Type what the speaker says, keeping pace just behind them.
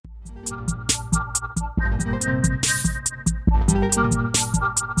Hi,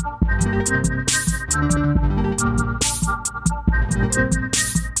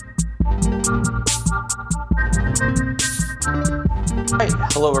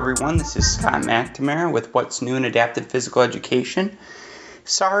 hello everyone, this is Scott McNamara with What's New in Adapted Physical Education.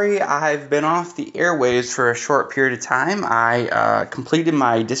 Sorry, I've been off the airwaves for a short period of time. I completed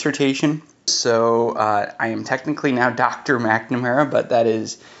my dissertation, so I am technically now Dr. McNamara, but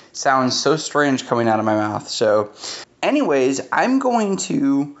sounds so strange coming out of my mouth. So anyways, I'm going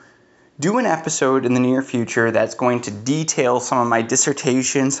to do an episode in the near future that's going to detail some of my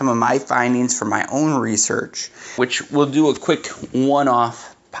dissertation, some of my findings from my own research, which we'll do a quick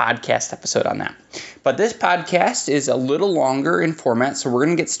one-off podcast episode on that. But this podcast is a little longer in format, so we're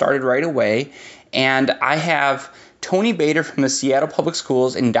going to get started right away. And I have Tony Bader from the Seattle Public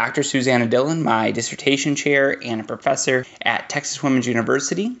Schools and Dr. Susanna Dillon, my dissertation chair and a professor at Texas Women's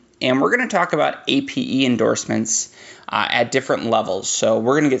University. And we're going to talk about APE endorsements at different levels. So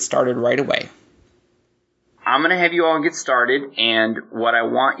we're going to get started right away. I'm going to have you all get started, and what I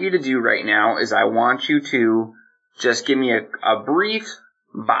want you to do right now is I want you to just give me a brief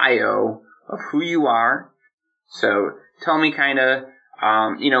bio of who you are. So tell me kind of,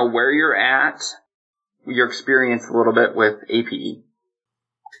 where you're at, your experience a little bit with APE.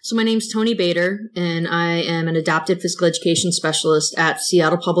 So my name's Tony Bader, and I am an adapted physical education specialist at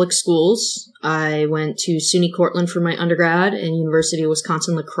Seattle Public Schools. I went to SUNY Cortland for my undergrad and University of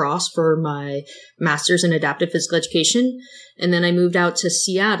Wisconsin-La Crosse for my master's in adapted physical education. And then I moved out to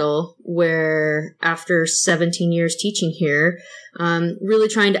Seattle, where after 17 years teaching here, really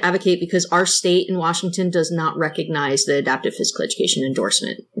trying to advocate because our state in Washington does not recognize the adapted physical education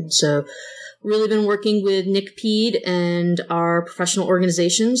endorsement. And so really been working with NCPED and our professional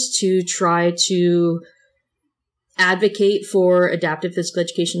organizations to try to advocate for adaptive physical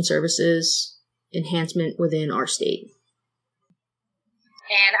education services enhancement within our state.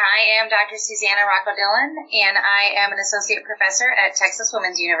 And I am Dr. Susanna Rocco Dillon, and I am an associate professor at Texas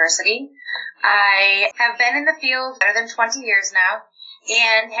Women's University. I have been in the field better than 20 years now,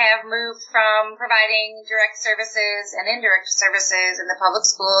 and have moved from providing direct services and indirect services in the public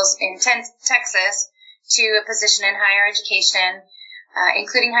schools in Texas to a position in higher education,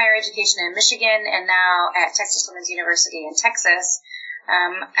 including higher education in Michigan and now at Texas Women's University in Texas,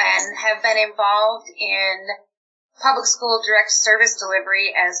 and have been involved in public school direct service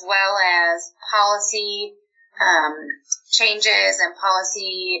delivery as well as policy changes and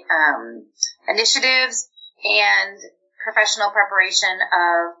policy initiatives and professional preparation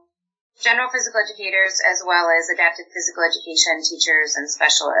of general physical educators as well as adapted physical education teachers and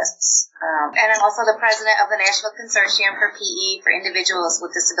specialists. And I'm also the president of the National Consortium for PE for Individuals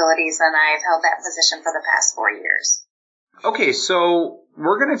with Disabilities, and I've held that position for the past 4 years. Okay, so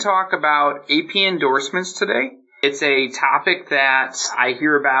we're going to talk about AP endorsements today. It's a topic that I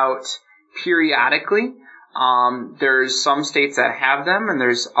hear about periodically. There's some states that have them, and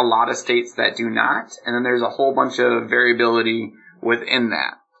there's a lot of states that do not, and then there's a whole bunch of variability within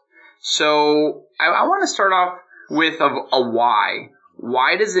that. So I want to start off with a why.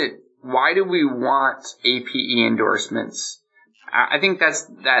 Why do we want APE endorsements? I think that's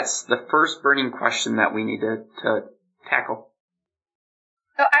the first burning question that we need to tackle.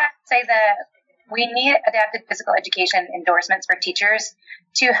 So I say that we need adapted physical education endorsements for teachers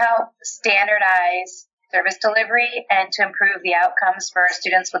to help standardize service delivery and to improve the outcomes for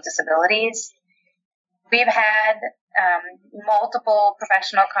students with disabilities. We've had multiple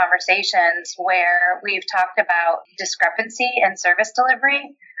professional conversations where we've talked about discrepancy in service delivery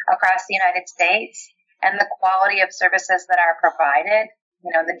across the United States and the quality of services that are provided.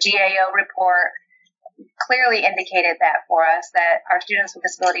 The GAO report clearly indicated that for us, that our students with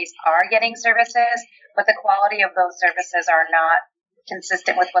disabilities are getting services, but the quality of those services are not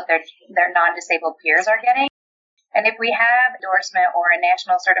consistent with what their non-disabled peers are getting. And if we have endorsement or a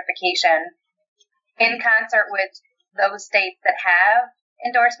national certification in concert with those states that have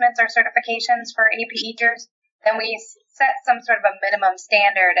endorsements or certifications for AP teachers, then we set some sort of a minimum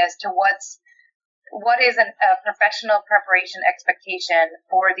standard as to what is a professional preparation expectation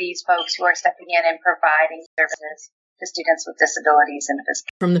for these folks who are stepping in and providing services to students with disabilities.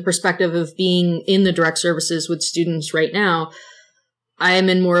 From the perspective of being in the direct services with students right now, I am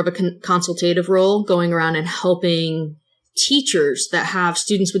in more of a consultative role, going around and helping teachers that have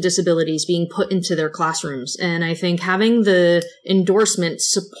students with disabilities being put into their classrooms. And I think having the endorsement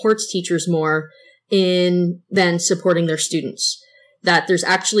supports teachers more in than supporting their students. That there's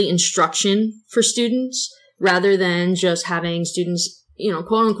actually instruction for students rather than just having students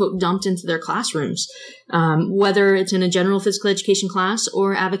quote unquote, dumped into their classrooms, whether it's in a general physical education class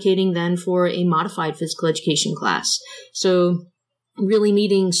or advocating then for a modified physical education class. So really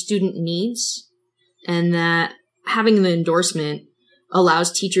meeting student needs, and that having the endorsement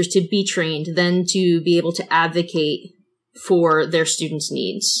allows teachers to be trained, then to be able to advocate for their students'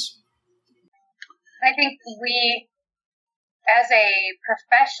 needs. I think we, as a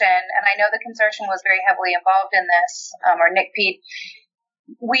profession, and I know the consortium was very heavily involved in this, or NICPED,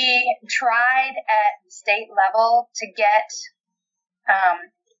 we tried at state level to get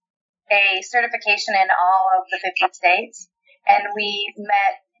a certification in all of the 50 states, and we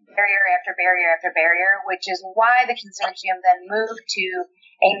met barrier after barrier after barrier, which is why the consortium then moved to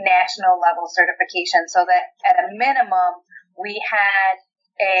a national level certification, so that at a minimum we had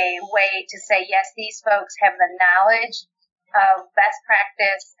a way to say, yes, these folks have the knowledge of best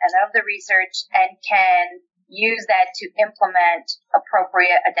practice and of the research and can use that to implement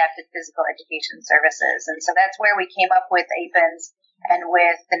appropriate adapted physical education services. And so that's where we came up with APINS and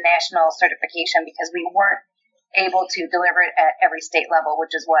with the national certification, because we weren't able to deliver it at every state level,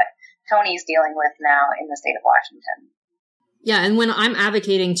 which is what Tony's dealing with now in the state of Washington. Yeah, and when I'm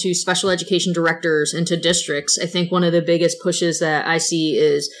advocating to special education directors and to districts, I think one of the biggest pushes that I see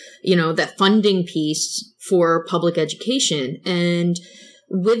is, that funding piece for public education. And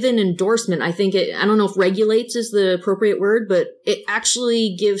with an endorsement, I think I don't know if regulates is the appropriate word, but it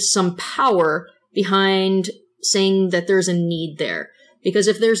actually gives some power behind saying that there's a need there. Because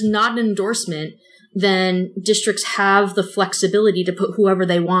if there's not an endorsement, then districts have the flexibility to put whoever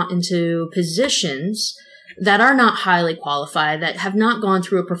they want into positions that are not highly qualified, that have not gone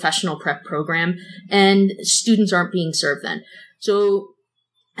through a professional prep program, and students aren't being served then. So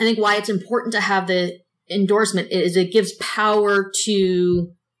I think why it's important to have the endorsement is it gives power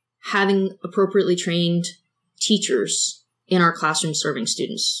to having appropriately trained teachers in our classroom serving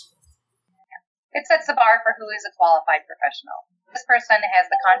students. It sets the bar for who is a qualified professional. This person has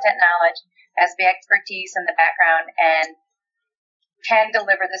the content knowledge, has the expertise and the background, and can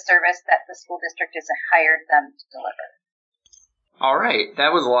deliver the service that the school district has hired them to deliver. All right.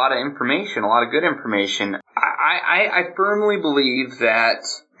 That was a lot of information, a lot of good information. I firmly believe that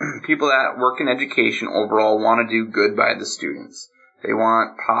people that work in education overall want to do good by the students. They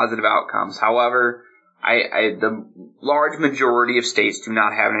want positive outcomes. However, the large majority of states do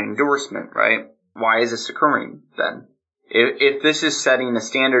not have an endorsement, right? Why is this occurring then? If this is setting a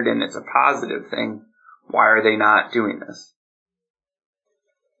standard and it's a positive thing, why are they not doing this?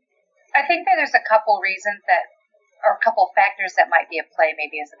 I think that there's a couple reasons or a couple factors that might be at play,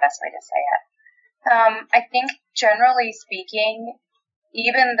 maybe is the best way to say it. I think generally speaking,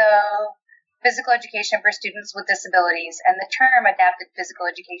 even though physical education for students with disabilities and the term adapted physical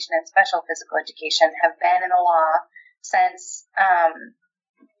education and special physical education have been in the law since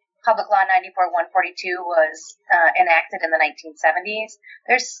Public Law 94-142 was enacted in the 1970s,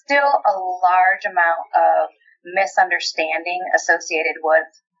 there's still a large amount of misunderstanding associated with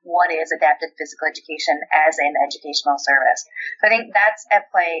what is adapted physical education as an educational service. So I think that's at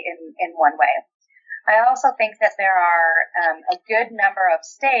play in one way. I also think that there are a good number of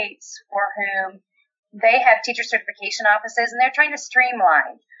states for whom they have teacher certification offices, and they're trying to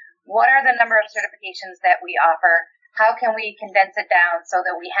streamline. What are the number of certifications that we offer? How can we condense it down so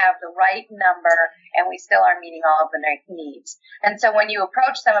that we have the right number and we still are meeting all of the needs? And so when you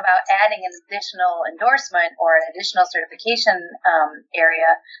approach them about adding an additional endorsement or an additional certification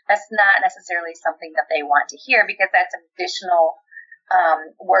area, that's not necessarily something that they want to hear, because that's additional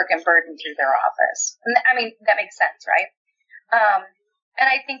work and burden through their office. And, I mean, that makes sense, right? And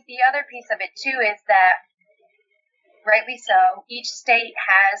I think the other piece of it, too, is that, rightly so, each state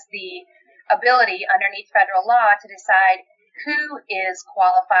has the ability underneath federal law to decide who is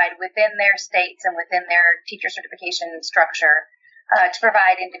qualified within their states and within their teacher certification structure to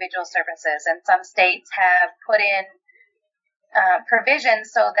provide individual services. And some states have put in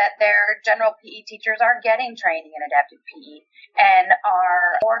provisions so that their general PE teachers are getting training in adapted PE and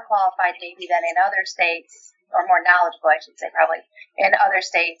are more qualified maybe than in other states, or more knowledgeable, I should say, probably, in other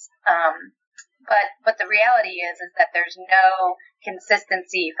states. But the reality is that there's no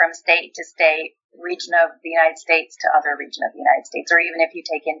consistency from state to state, region of the United States to other region of the United States, or even if you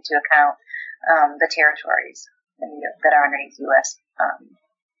take into account the territories that are underneath U.S.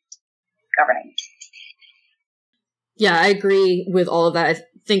 Governing. Yeah, I agree with all of that. I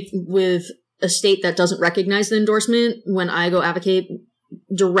think with a state that doesn't recognize the endorsement, when I go advocate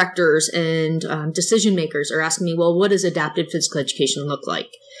directors and decision makers are asking me, well, what does adapted physical education look like?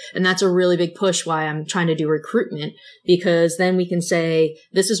 And that's a really big push why I'm trying to do recruitment, because then we can say,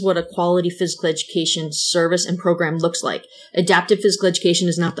 this is what a quality physical education service and program looks like. Adapted physical education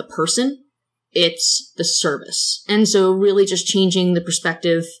is not the person, it's the service. And so really just changing the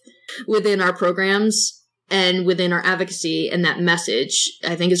perspective within our programs and within our advocacy, and that message,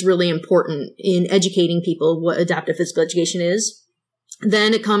 I think, is really important in educating people what adaptive physical education is.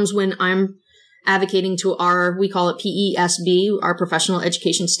 Then it comes when I'm advocating to we call it PESB, our Professional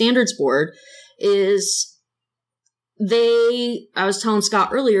Education Standards Board, I was telling Scott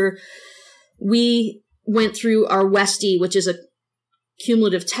earlier, we went through our WESTE, which is a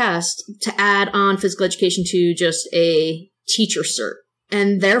cumulative test, to add on physical education to just a teacher cert.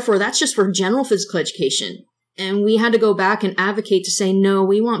 And therefore, that's just for general physical education. And we had to go back and advocate to say, no,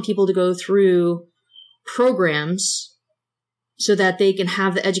 we want people to go through programs so that they can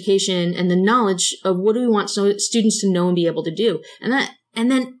have the education and the knowledge of what do we want students to know and be able to do.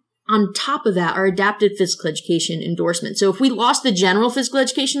 And then on top of that, our adapted physical education endorsement. So if we lost the general physical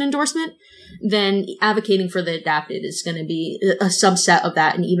education endorsement, then advocating for the adapted is going to be a subset of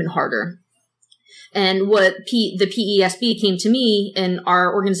that and even harder. And what the PESB came to me and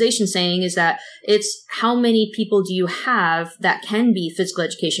our organization saying is that it's how many people do you have that can be physical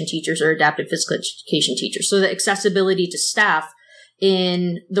education teachers or adapted physical education teachers. So the accessibility to staff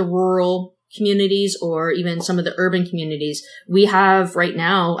in the rural communities or even some of the urban communities. We have right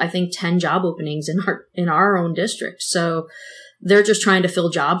now, I think, 10 job openings in our own district. So they're just trying to fill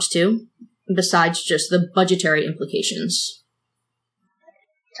jobs too, besides just the budgetary implications.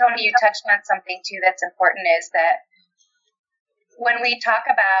 Tony, you touched on something too that's important, is that when we talk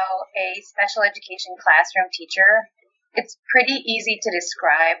about a special education classroom teacher, it's pretty easy to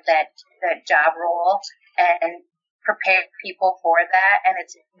describe that job role and prepare people for that. And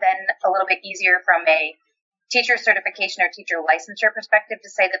it's then a little bit easier from a teacher certification or teacher licensure perspective to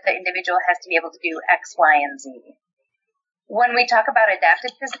say that the individual has to be able to do X, Y, and Z. When we talk about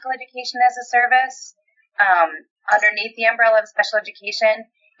adapted physical education as a service, underneath the umbrella of special education,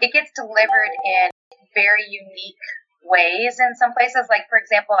 it gets delivered in very unique ways in some places. Like, for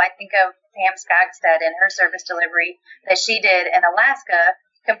example, I think of Pam Skogstad and her service delivery that she did in Alaska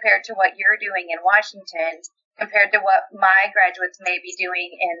compared to what you're doing in Washington, compared to what my graduates may be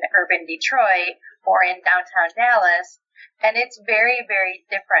doing in urban Detroit or in downtown Dallas. And it's very, very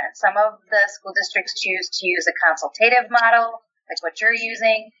different. Some of the school districts choose to use a consultative model, like what you're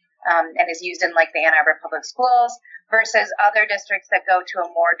using, and is used in like the Ann Arbor Public Schools, versus other districts that go to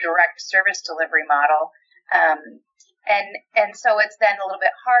a more direct service delivery model. And so it's then a little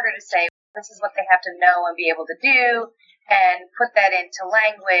bit harder to say, this is what they have to know and be able to do, and put that into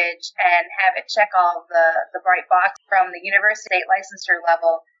language and have it check all the bright box from the university state licensure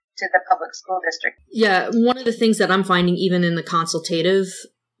level to the public school district. Yeah, one of the things that I'm finding even in the consultative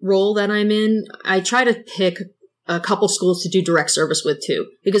role that I'm in, I try to pick a couple schools to do direct service with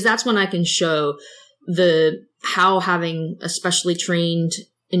too, because that's when I can show how having a specially trained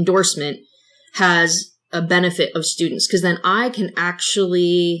endorsement has a benefit of students, because then I can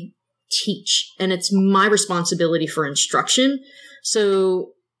actually teach and it's my responsibility for instruction.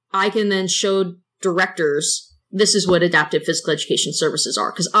 So I can then show directors, this is what adaptive physical education services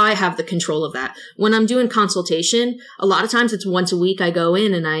are, because I have the control of that. When I'm doing consultation, a lot of times it's once a week I go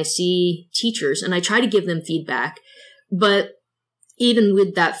in and I see teachers and I try to give them feedback. But even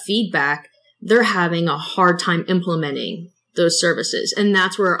with that feedback, they're having a hard time implementing those services. And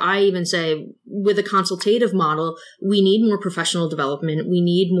that's where I even say, with a consultative model, we need more professional development. We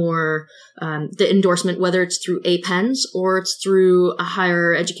need more, the endorsement, whether it's through APENS or it's through a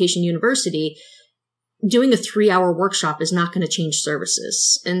higher education university. Doing a 3-hour workshop is not going to change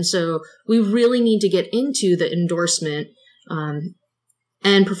services. And so we really need to get into the endorsement,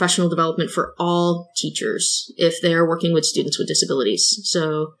 and professional development for all teachers if they're working with students with disabilities.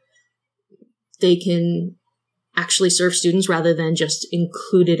 So they can actually serve students rather than just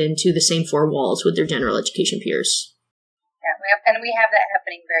included into the same four walls with their general education peers. Yeah, we have that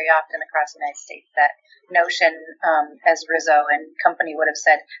happening very often across the United States, that notion, as Rizzo and company would have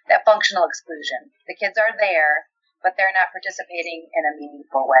said, that functional exclusion. The kids are there, but they're not participating in a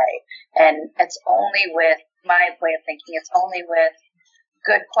meaningful way. And it's only with, my way of thinking, it's only with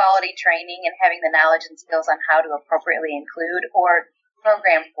good quality training and having the knowledge and skills on how to appropriately include or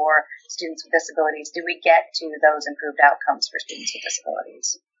program for students with disabilities do we get to those improved outcomes for students with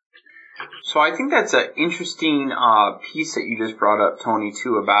disabilities. So I think that's an interesting piece that you just brought up, Tony,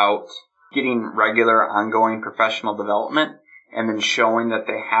 too, about getting regular ongoing professional development and then showing that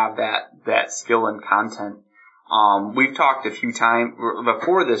they have that skill and content. We've talked a few times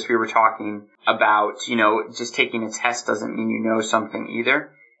before this. We were talking about, just taking a test doesn't mean you know something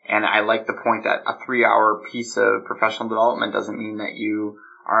either. And I like the point that a 3-hour piece of professional development doesn't mean that you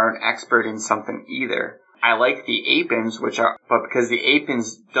are an expert in something either. I like the APINs, but because the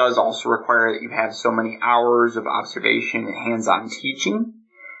APINs does also require that you have so many hours of observation and hands-on teaching.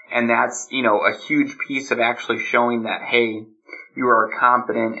 And that's, a huge piece of actually showing that, hey, you are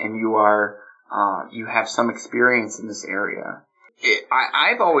competent and you have some experience in this area.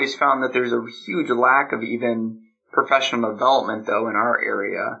 I've always found that there's a huge lack of even professional development, though, in our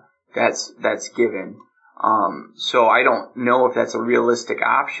area that's given. So I don't know if that's a realistic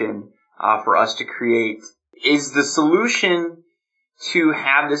option for us to create. Is the solution to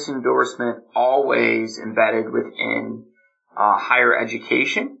have this endorsement always embedded within higher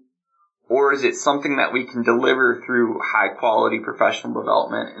education? Or is it something that we can deliver through high-quality professional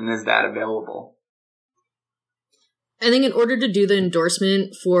development, and is that available? I think in order to do the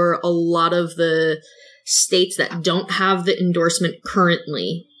endorsement for a lot of the states that don't have the endorsement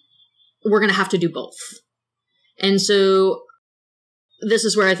currently, we're going to have to do both. And so this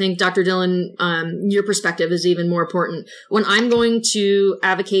is where I think, Dr. Dillon, your perspective is even more important. When I'm going to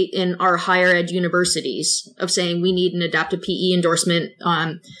advocate in our higher ed universities of saying we need an adaptive PE endorsement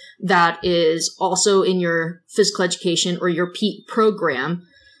that is also in your physical education or your PE program,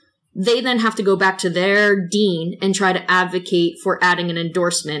 they then have to go back to their dean and try to advocate for adding an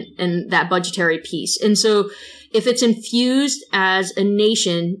endorsement and that budgetary piece. And so if it's infused as a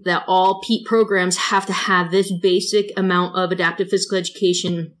nation that all PET programs have to have this basic amount of adaptive physical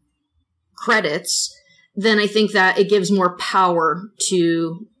education credits, then I think that it gives more power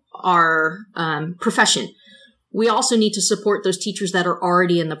to our profession. We also need to support those teachers that are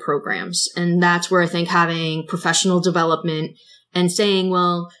already in the programs. And that's where I think having professional development and saying,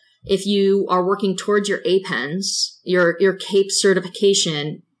 well, if you are working towards your APENS, your CAPE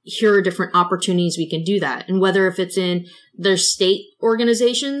certification, here are different opportunities we can do that. And whether if it's in their state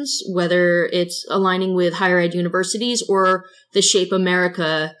organizations, whether it's aligning with higher ed universities or the Shape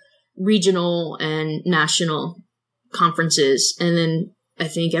America regional and national conferences. And then I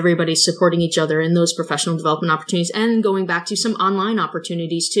think everybody's supporting each other in those professional development opportunities and going back to some online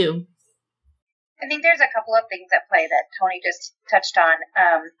opportunities too. I think there's a couple of things at play that Tony just touched on.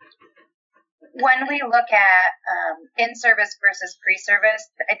 When we look at in-service versus pre-service,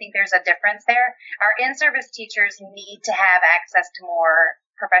 I think there's a difference there. Our in-service teachers need to have access to more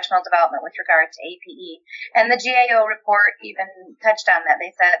professional development with regard to APE. And the GAO report even touched on that.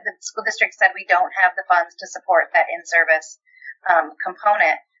 They said the school district said we don't have the funds to support that in-service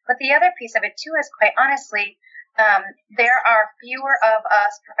component. But the other piece of it too is, quite honestly, there are fewer of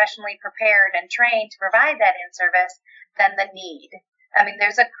us professionally prepared and trained to provide that in-service than the need. I mean,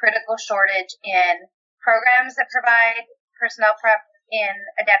 there's a critical shortage in programs that provide personnel prep in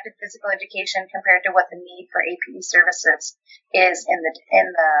adapted physical education compared to what the need for APE services is in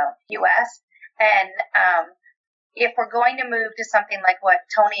the U.S. And if we're going to move to something like what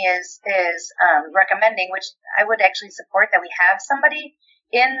Tony is recommending, which I would actually support, that we have somebody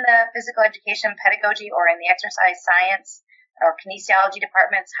in the physical education pedagogy or in the exercise science or kinesiology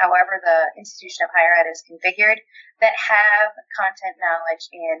departments, however the institution of higher ed is configured, that have content knowledge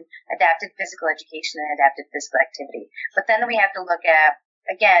in adapted physical education and adapted physical activity. But then we have to look at,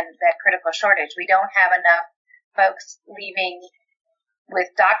 again, that critical shortage. We don't have enough folks leaving with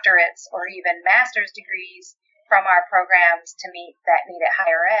doctorates or even master's degrees from our programs to meet that need at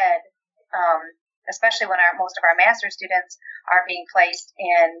higher ed, especially when most of our master's students are being placed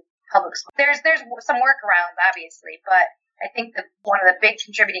in public school. There's some workarounds, obviously, but I think one of the big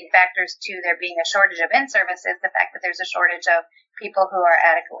contributing factors to there being a shortage of in-service is the fact that there's a shortage of people who are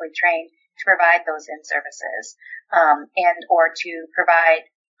adequately trained to provide those in-services and or to provide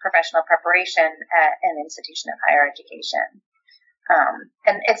professional preparation at an institution of higher education.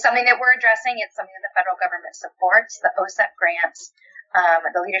 And it's something that we're addressing. It's something that the federal government supports. The OSEP grants,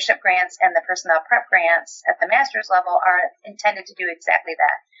 the leadership grants, and the personnel prep grants at the master's level are intended to do exactly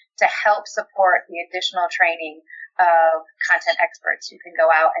that, to help support the additional training of content experts who can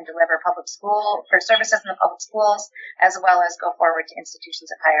go out and deliver public school or services in the public schools, as well as go forward to institutions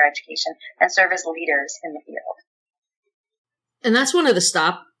of higher education and serve as leaders in the field. And that's one of the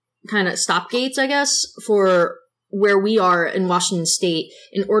stop gates, I guess, for where we are in Washington State.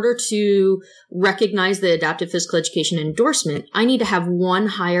 In order to recognize the adaptive physical education endorsement, I need to have one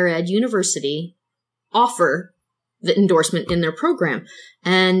higher ed university offer the endorsement in their program.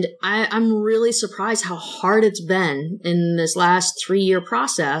 And I'm really surprised how hard it's been in this last 3-year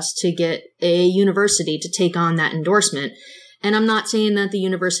process to get a university to take on that endorsement. And I'm not saying that the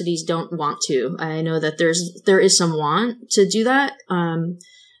universities don't want to. I know that there is some want to do that.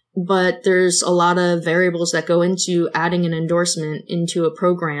 But there's a lot of variables that go into adding an endorsement into a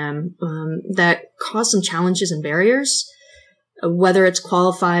program, that cause some challenges and barriers, whether it's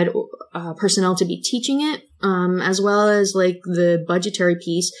qualified personnel to be teaching it, as well as like the budgetary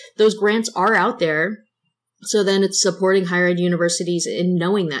piece. Those grants are out there. So then it's supporting higher ed universities in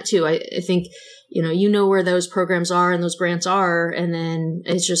knowing that too. I think, you know where those programs are and those grants are. And then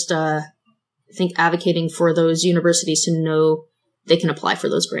it's just, I think advocating for those universities to know they can apply for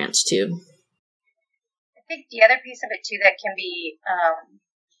those grants too. I think the other piece of it too that can be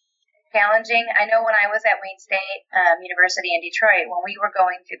challenging. I know when I was at Wayne State University in Detroit, when we were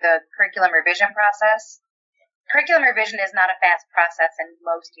going through the curriculum revision process, curriculum revision is not a fast process in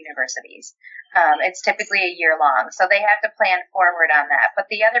most universities. It's typically a year long, so they have to plan forward on that. But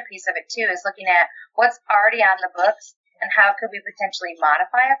the other piece of it too is looking at what's already on the books and how could we potentially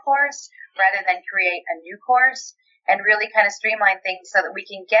modify a course rather than create a new course, and really kind of streamline things so that we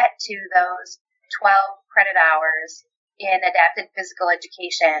can get to those 12 credit hours in adapted physical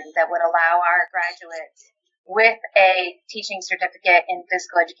education that would allow our graduates with a teaching certificate in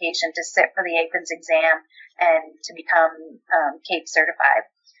physical education to sit for the aprons exam and to become CAPE certified.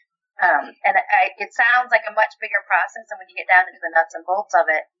 It sounds like a much bigger process, and when you get down into the nuts and bolts of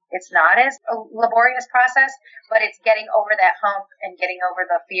it, it's not as a laborious process, but it's getting over that hump and getting over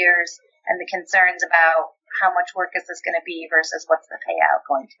the fears and the concerns about how much work is this going to be versus what's the payout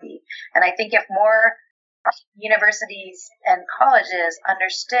going to be. And I think if more universities and colleges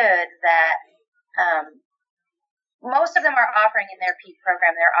understood that most of them are offering in their PEAK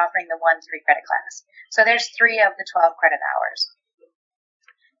program, they're offering the 1-3 credit class. So there's 3 of the 12 credit hours.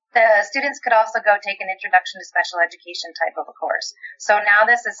 The students could also go take an introduction to special education type of a course. So now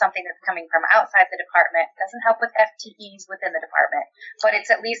this is something that's coming from outside the department. It doesn't help with FTEs within the department, but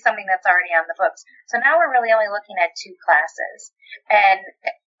it's at least something that's already on the books. So now we're really only looking at 2 classes. And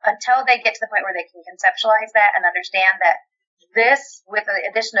until they get to the point where they can conceptualize that and understand that this, with the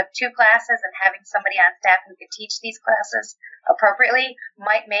addition of 2 classes and having somebody on staff who can teach these classes appropriately,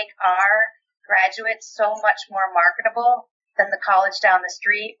 might make our graduates so much more marketable than the college down the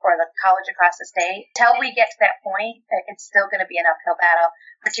street or the college across the state. Until we get to that point, it's still going to be an uphill battle,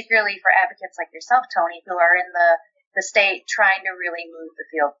 particularly for advocates like yourself, Tony, who are in the state trying to really move the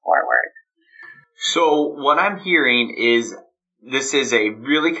field forward. So what I'm hearing is this is a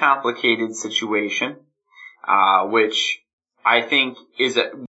really complicated situation, which I think is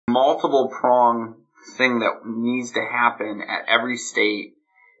a multiple prong thing that needs to happen at every state,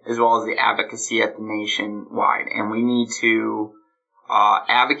 as well as the advocacy at the nationwide. And we need to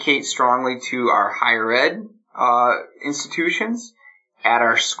advocate strongly to our higher ed institutions, at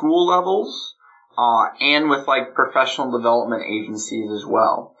our school levels, and with like professional development agencies as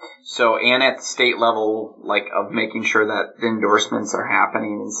well. So, and at the state level, like of making sure that the endorsements are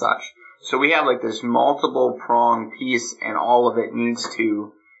happening and such. So we have like this multiple prong piece, and all of it needs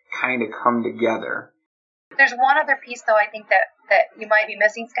to kind of come together. There's one other piece, though, I think that you might be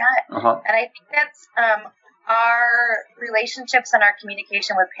missing, Scott. And I think that's our relationships and our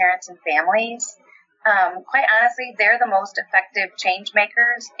communication with parents and families. Quite honestly, they're the most effective change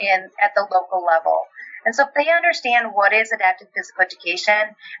makers at the local level. And so if they understand what is adapted physical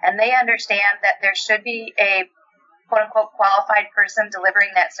education, and they understand that there should be a quote-unquote qualified person delivering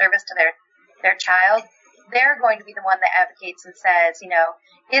that service to their child, they're going to be the one that advocates and says,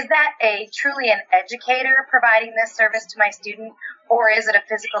 is that truly an educator providing this service to my student, or is it a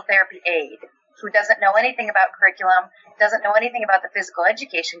physical therapy aide who doesn't know anything about curriculum, doesn't know anything about the physical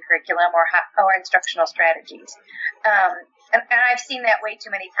education curriculum or instructional strategies? And I've seen that way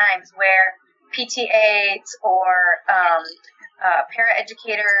too many times where PTAs or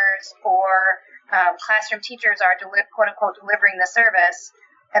paraeducators or classroom teachers are quote-unquote delivering the service,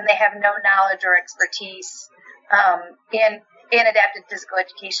 and they have no knowledge or expertise in adapted physical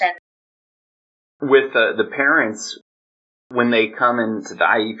education. With the parents, when they come into the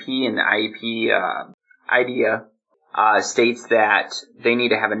IEP, and the IEP idea states that they need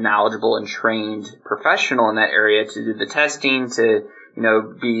to have a knowledgeable and trained professional in that area to do the testing, to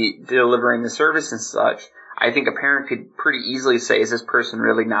be delivering the service and such. I think a parent could pretty easily say, is this person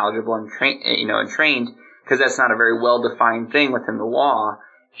really knowledgeable and trained? Because that's not a very well-defined thing within the law.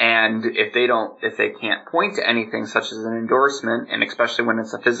 And if they can't point to anything such as an endorsement, and especially when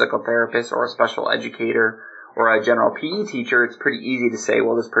it's a physical therapist or a special educator or a general PE teacher, it's pretty easy to say,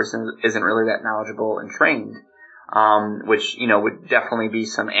 well, this person isn't really that knowledgeable and trained, which, would definitely be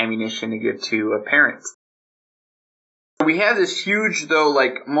some ammunition to give to a parent. We have this huge, though,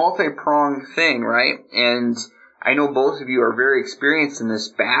 like multi-pronged thing, right? And I know both of you are very experienced in this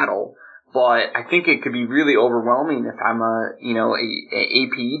battle, but I think it could be really overwhelming if I'm a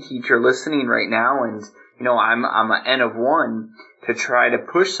APE teacher listening right now, and I'm an N of 1 to try to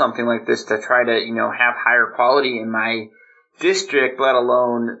push something like this, to try to have higher quality in my district, let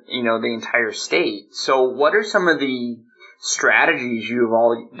alone the entire state. So what are some of the strategies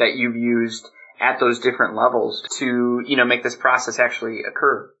that you've used at those different levels to make this process actually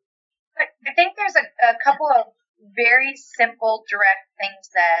occur? I think there's a couple of very simple, direct things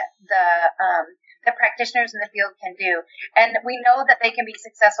that the practitioners in the field can do. And we know that they can be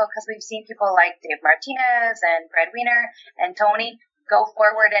successful because we've seen people like Dave Martinez and Brad Weiner and Tony go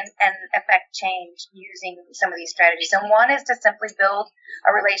forward and affect change using some of these strategies. And one is to simply build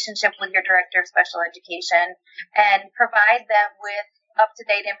a relationship with your director of special education and provide them with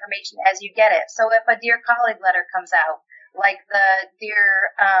up-to-date information as you get it. So if a Dear Colleague letter comes out, like the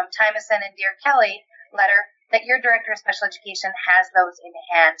Dear Tymason and Dear Kelly letter, that your director of special education has those in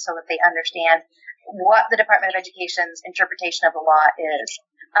hand so that they understand what the Department of Education's interpretation of the law is.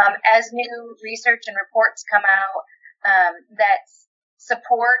 As new research and reports come out that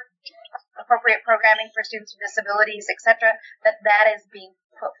support appropriate programming for students with disabilities, etc., that is being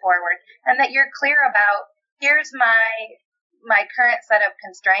put forward, and that you're clear about, here's my current set of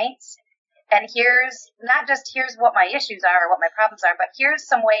constraints, and here's what my issues are or what my problems are, but here's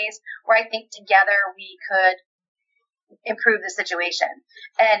some ways where I think together we could improve the situation.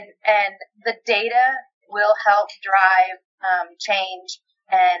 And the data will help drive change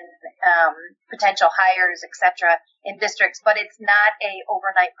and potential hires, etc., in districts, but it's not a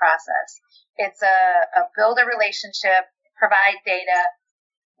overnight process. It's a build a relationship, provide data,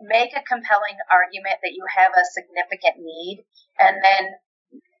 make a compelling argument that you have a significant need, and then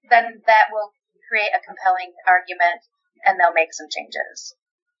that will create a compelling argument, and they'll make some changes.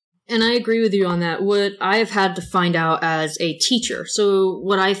 And I agree with you on that. What I've had to find out as a teacher, so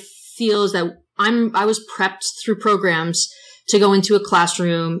what I feel is that I was prepped through programs to go into a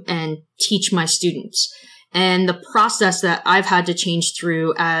classroom and teach my students. And the process that I've had to change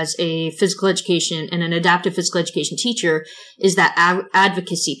through as a physical education and an adaptive physical education teacher is that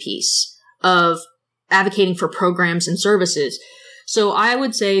advocacy piece of advocating for programs and services. So I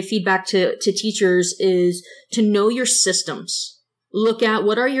would say feedback to teachers is to know your systems. Look at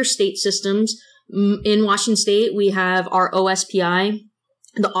what are your state systems. In Washington State, we have our OSPI,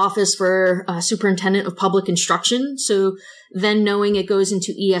 the Office for Superintendent of Public Instruction. So then knowing it goes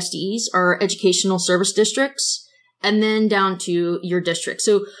into ESDs, or educational service districts, and then down to your district.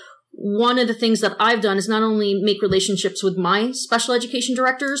 So one of the things that I've done is not only make relationships with my special education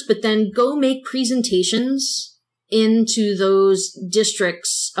directors, but then go make presentations into those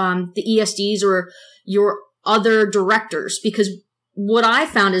districts, the ESDs or your other directors, because what I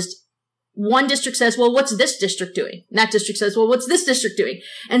found is one district says, well, what's this district doing? And that district says, well, what's this district doing?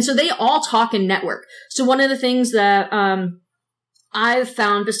 And so they all talk and network. So one of the things that I've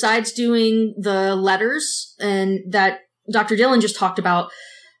found, besides doing the letters and that Dr. Dillon just talked about,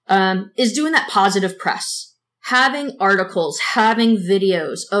 is doing that positive press, having articles, having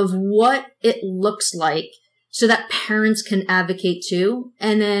videos of what it looks like so that parents can advocate too.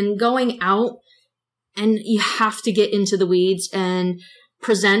 And then going out, and you have to get into the weeds and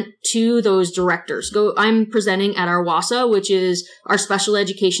present to those directors. I'm presenting at our WASA, which is our Special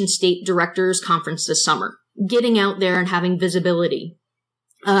Education State Directors Conference this summer. Getting out there and having visibility.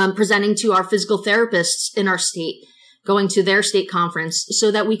 Presenting to our physical therapists in our state, going to their state conference,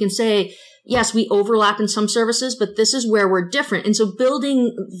 so that we can say, yes, we overlap in some services, but this is where we're different. And so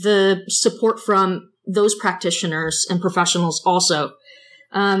building the support from those practitioners and professionals also.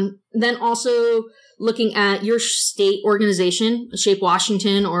 Then also looking at your state organization, Shape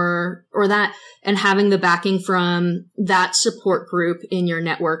Washington or that, and having the backing from that support group in your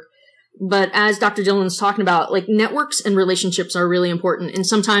network. But as Dr. Dillon was talking about, like, networks and relationships are really important. And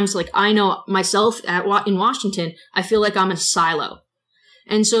sometimes, like, I know myself in Washington, I feel like I'm in a silo.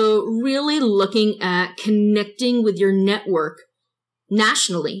 And so really looking at connecting with your network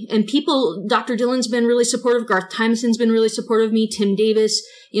nationally. And people, Dr. Dillon's been really supportive. Garth Tymoson's been really supportive of me. Tim Davis,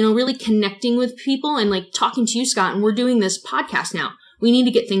 really connecting with people and like talking to you, Scott. And we're doing this podcast now. We need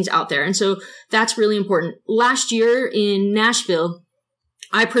to get things out there. And so that's really important. Last year in Nashville,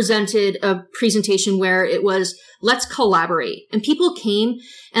 I presented a presentation where it was, let's collaborate. And people came,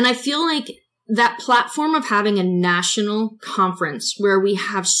 and I feel like that platform of having a national conference where we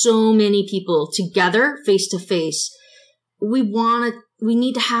have so many people together face to face, we want to we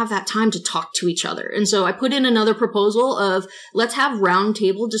need to have that time to talk to each other. And so I put in another proposal of let's have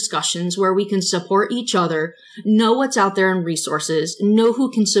roundtable discussions where we can support each other, know what's out there in resources, know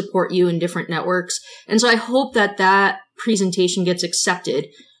who can support you in different networks. And so I hope that that presentation gets accepted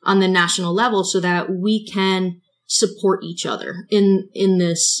on the national level so that we can support each other in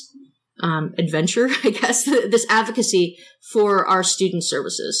this adventure, I guess, this advocacy for our student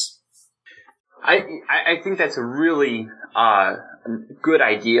services. I think that's a really good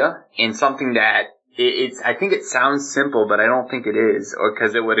idea, and something that I think it sounds simple, but I don't think it is, or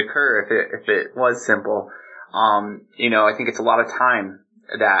because it would occur if it was simple. I think it's a lot of time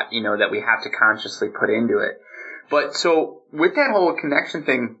that we have to consciously put into it. But so with that whole connection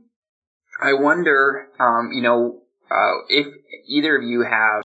thing, I wonder, if either of you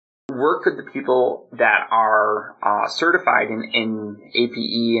have worked with the people that are certified in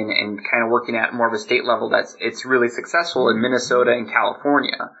APE and kind of working at more of a state level it's really successful in Minnesota and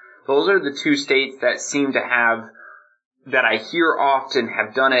California. Those are the two states that seem to have, that I hear often,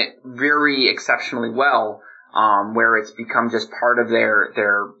 have done it very exceptionally well, where it's become just part of their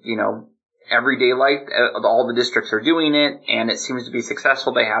everyday life. All the districts are doing it, and it seems to be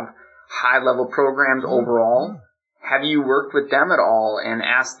successful. They have high-level programs overall. Have you worked with them at all and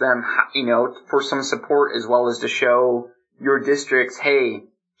asked them, for some support as well as to show your districts, hey,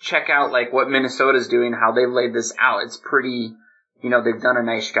 check out like what Minnesota's doing, how they've laid this out? It's pretty, they've done a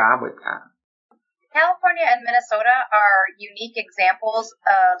nice job with that. California and Minnesota are unique examples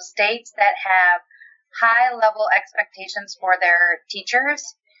of states that have high-level expectations for their teachers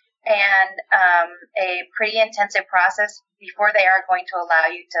and a pretty intensive process before they are going to allow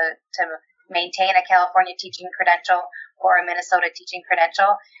you to maintain a California teaching credential or a Minnesota teaching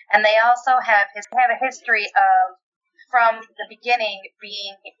credential. And they also have a history of, from the beginning,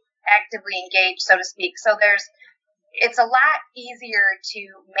 being actively engaged, so to speak. So it's a lot easier to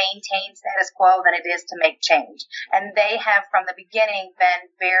maintain status quo than it is to make change. And they have, from the beginning,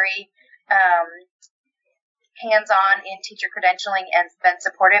 been very hands-on in teacher credentialing and been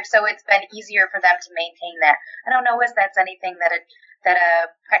supportive. So it's been easier for them to maintain that. I don't know if that's anything that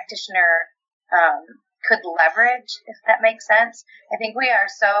a practitioner could leverage, if that makes sense. I think we are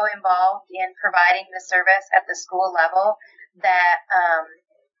so involved in providing the service at the school level that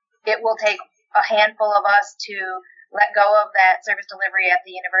it will take a handful of us to let go of that service delivery at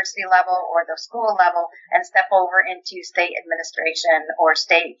the university level or the school level and step over into state administration or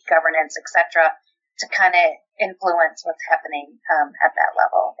state governance, etc., to kind of influence what's happening at that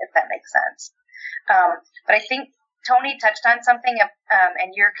level, if that makes sense. But I think Tony touched on something, and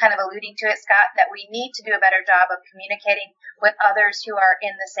you're kind of alluding to it, Scott, that we need to do a better job of communicating with others who are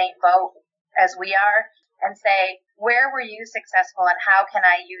in the same boat as we are and say, where were you successful and how can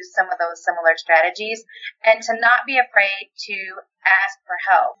I use some of those similar strategies? And to not be afraid to ask for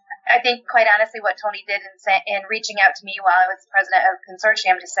help. I think, quite honestly, what Tony did in reaching out to me while I was president of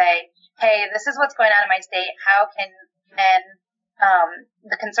consortium to say, hey, this is what's going on in my state. How can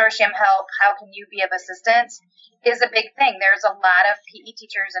the consortium help? How can you be of assistance? Is a big thing. There's a lot of PE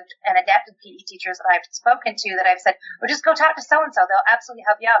teachers and adapted PE teachers that I've spoken to that I've said, well, just go talk to so-and-so. They'll absolutely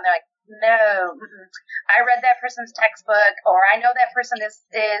help you out. And they're like, no, I read that person's textbook, or I know that person is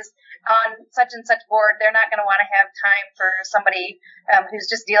on such and such board. They're not going to want to have time for somebody who's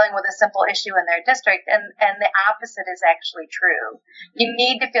just dealing with a simple issue in their district. And the opposite is actually true. You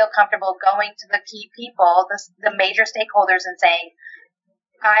need to feel comfortable going to the key people, the major stakeholders, and saying,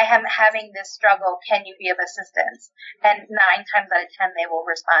 I am having this struggle. Can you be of assistance? And 9 times out of 10, they will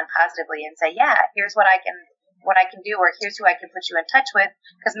respond positively and say, yeah, here's what I can do, or here's who I can put you in touch with,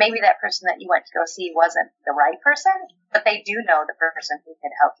 because maybe that person that you went to go see wasn't the right person, but they do know the person who can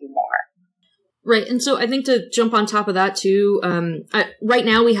help you more. Right. And so I think to jump on top of that too, right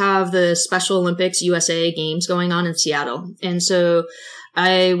now we have the Special Olympics USA Games going on in Seattle. And so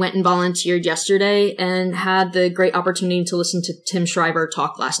I went and volunteered yesterday and had the great opportunity to listen to Tim Shriver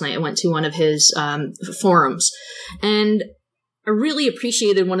talk last night. I went to one of his forums, and I really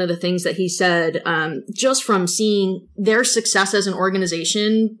appreciated one of the things that he said, just from seeing their success as an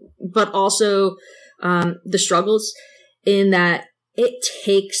organization, but also the struggles, in that it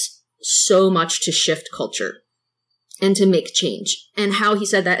takes so much to shift culture and to make change. And how he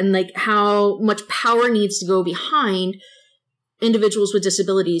said that, and like how much power needs to go behind individuals with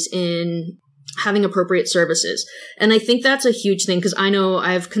disabilities in having appropriate services. And I think that's a huge thing, because I know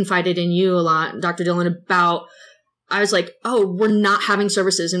I've confided in you a lot, Dr. Dillon, about, I was like, oh, we're not having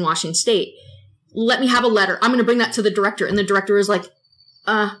services in Washington State. Let me have a letter. I'm going to bring that to the director. And the director was like,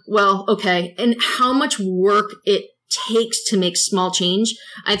 well, okay. And how much work it takes to make small change,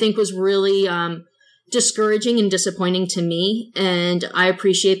 I think was really discouraging and disappointing to me. And I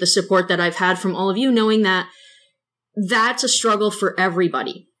appreciate the support that I've had from all of you, knowing that that's a struggle for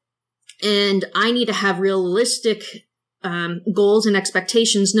everybody. And I need to have realistic goals and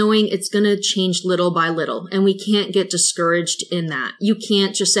expectations, knowing it's going to change little by little. And we can't get discouraged in that. You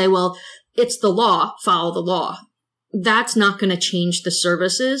can't just say, well, it's the law, follow the law. That's not going to change the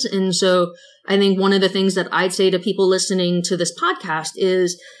services. And so I think one of the things that I'd say to people listening to this podcast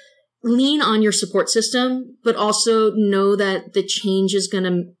is lean on your support system, but also know that the change is going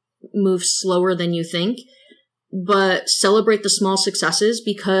to move slower than you think. But celebrate the small successes,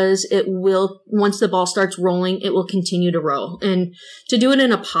 because it will, once the ball starts rolling, it will continue to roll. And to do it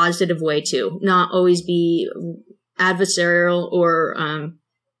in a positive way too, not always be adversarial or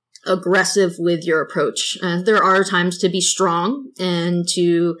aggressive with your approach. There are times to be strong and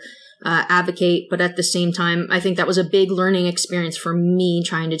to advocate, but at the same time, I think that was a big learning experience for me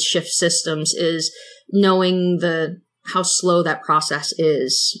trying to shift systems, is knowing how slow that process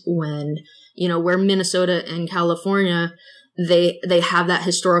is when, where Minnesota and California, they have that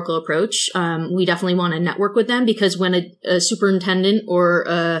historical approach. We definitely want to network with them, because when a superintendent or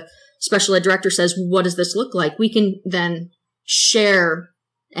a special ed director says, what does this look like? We can then share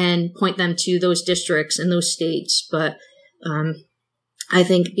and point them to those districts and those states. But I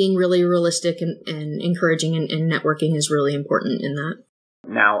think being really realistic and encouraging and networking is really important in that.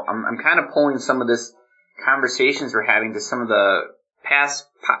 Now, I'm kind of pulling some of this conversations we're having to some of the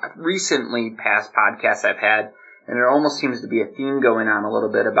recently past podcasts I've had, and there almost seems to be a theme going on a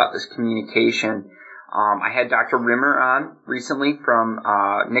little bit about this communication. I had Dr. Rimmer on recently from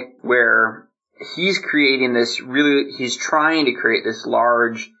Nick, where he's creating he's trying to create this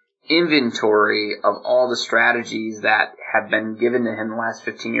large inventory of all the strategies that have been given to him the last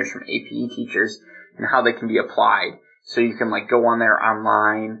 15 years from APE teachers and how they can be applied. So you can go on there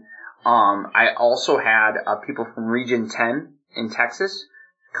online. I also had people from Region 10 in Texas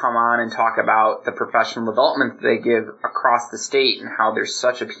come on and talk about the professional development that they give across the state and how there's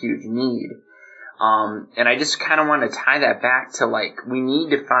such a huge need. And I just kind of want to tie that back to we need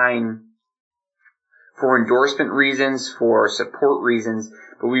to find, for endorsement reasons, for support reasons,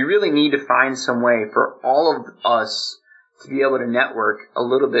 but we really need to find some way for all of us to be able to network a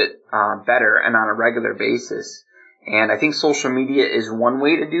little bit better and on a regular basis. And I think social media is one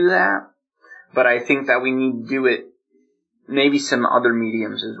way to do that, but I think that we need to do it maybe some other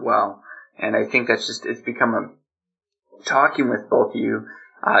mediums as well. And I think it's become talking with both of you,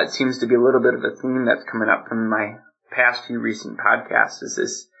 it seems to be a little bit of a theme that's coming up from my past few recent podcasts, is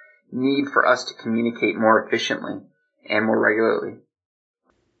this need for us to communicate more efficiently and more regularly.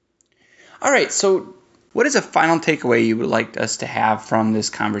 All right, so what is a final takeaway you would like us to have from this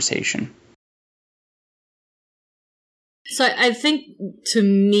conversation? So I think, to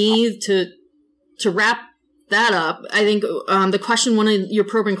me, to wrap that up, I think the question, one of your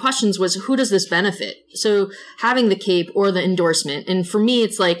probing questions was, who does this benefit? So having the CAPE or the endorsement, and for me,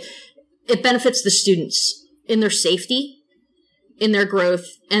 it's it benefits the students in their safety, in their growth,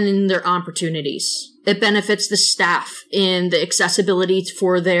 and in their opportunities. It benefits the staff in the accessibility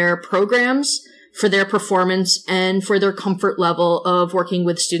for their programs, for their performance, and for their comfort level of working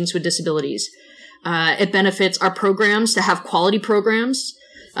with students with disabilities. It benefits our programs to have quality programs,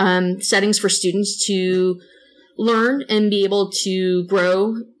 settings for students to learn and be able to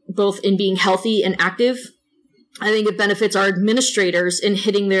grow, both in being healthy and active. I think it benefits our administrators in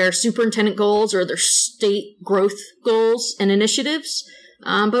hitting their superintendent goals or their state growth goals and initiatives.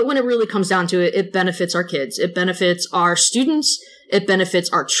 But when it really comes down to it, it benefits our kids. It benefits our students. It benefits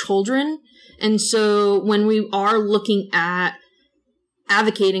our children. And so when we are looking at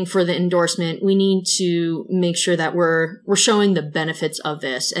advocating for the endorsement, we need to make sure that we're showing the benefits of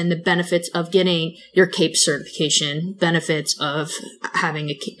this, and the benefits of getting your CAPE certification, benefits of having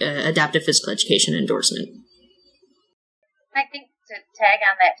a adaptive physical education endorsement. I think, to tag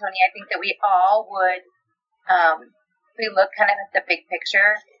on that, Tony, I think that we all would, we look kind of at the big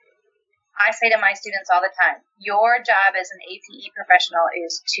picture. I say to my students all the time, your job as an APE professional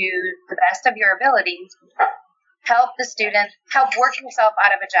is to the best of your ability help the student, help work yourself out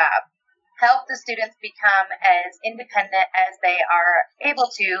of a job, help the students become as independent as they are able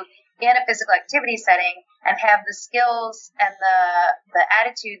to in a physical activity setting, and have the skills and the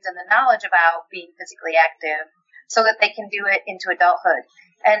attitudes and the knowledge about being physically active so that they can do it into adulthood.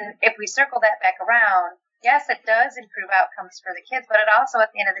 And if we circle that back around, yes, it does improve outcomes for the kids, but it also,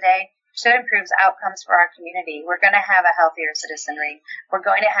 at the end of the day, should improve outcomes for our community. We're going to have a healthier citizenry. We're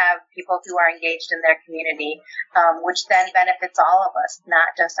going to have people who are engaged in their community, which then benefits all of us,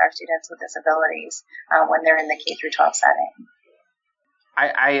 not just our students with disabilities when they're in the K-12 setting.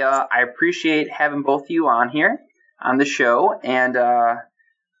 I appreciate having both of you on here on the show, and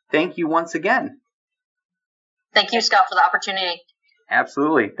thank you once again. Thank you, Scott, for the opportunity.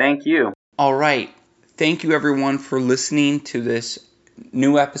 Absolutely. Thank you. All right. Thank you, everyone, for listening to this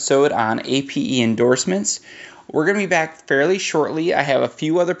new episode on APE endorsements. We're going to be back fairly shortly. I have a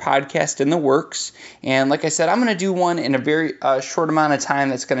few other podcasts in the works. And like I said, I'm going to do one in a very short amount of time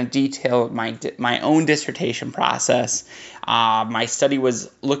that's going to detail my own dissertation process. My study was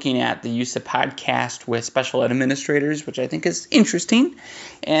looking at the use of podcast with special ed administrators, which I think is interesting.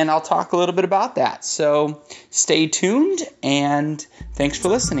 And I'll talk a little bit about that. So stay tuned, and thanks for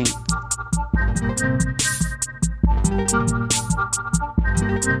listening.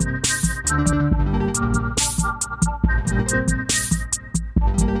 Thank you.